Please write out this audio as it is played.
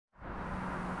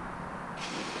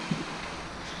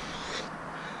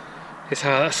is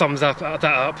how that sums that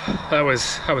up. That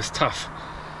was tough.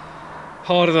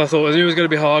 Harder than I thought. I knew it was going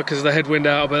to be hard because of the headwind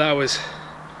out, but that was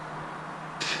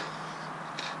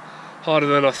harder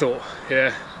than I thought.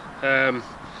 Yeah.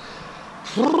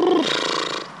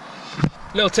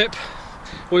 Little tip: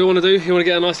 what you want to do, you want to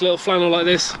get a nice little flannel like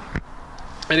this,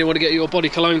 and you want to get your body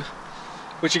cologne,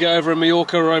 which you get over in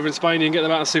Mallorca or over in Spain. You can get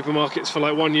them out of supermarkets for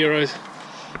like €1.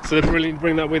 So they're brilliant.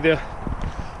 Bring that with you,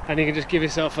 and you can just give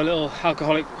yourself a little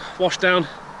alcoholic wash down.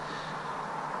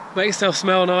 Make yourself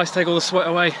smell nice, take all the sweat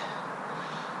away.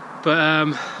 But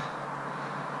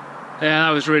yeah, that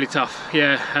was really tough.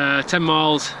 Yeah, 10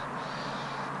 miles,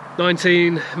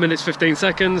 19 minutes 15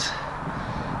 seconds.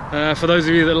 For those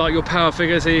of you that like your power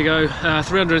figures, here you go.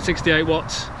 368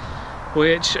 watts,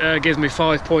 which gives me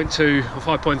 5.2 or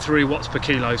 5.3 watts per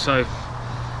kilo. So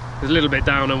it's a little bit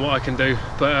down on what I can do,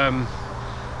 but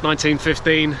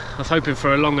 19:15. I was hoping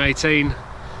for a long 18.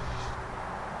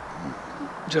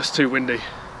 Just too windy.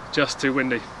 Just too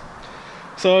windy.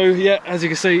 So yeah, as you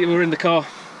can see, we're in the car.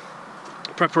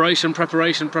 Preparation.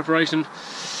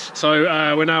 So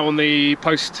we're now on the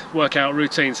post-workout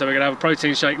routine. So we're gonna have a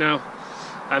protein shake now,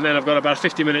 and then I've got about a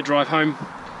 50-minute drive home,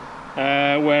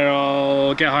 where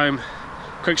I'll get home,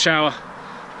 quick shower,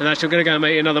 and actually I'm gonna go and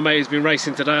meet another mate who's been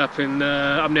racing today up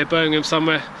near Birmingham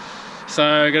somewhere. So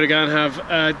I'm gonna go and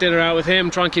have dinner out with him,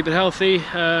 try and keep it healthy,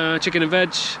 chicken and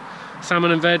veg,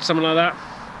 salmon and veg, something like that.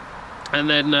 And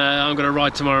then I'm going to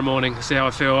ride tomorrow morning, see how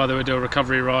I feel. Either we do a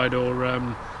recovery ride or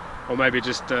maybe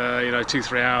just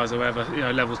 2-3 hours or whatever,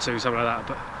 level 2, something like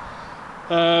that.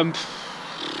 But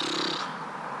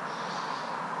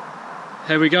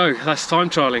here we go. That's time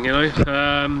trialing,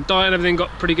 diet and everything got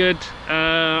pretty good.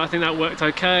 I think that worked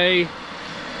okay.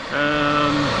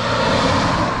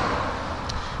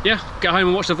 Yeah, get home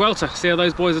and watch the Vuelta, see how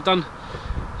those boys have done.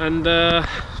 And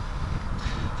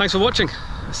thanks for watching.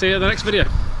 See you at the next video.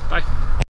 Bye.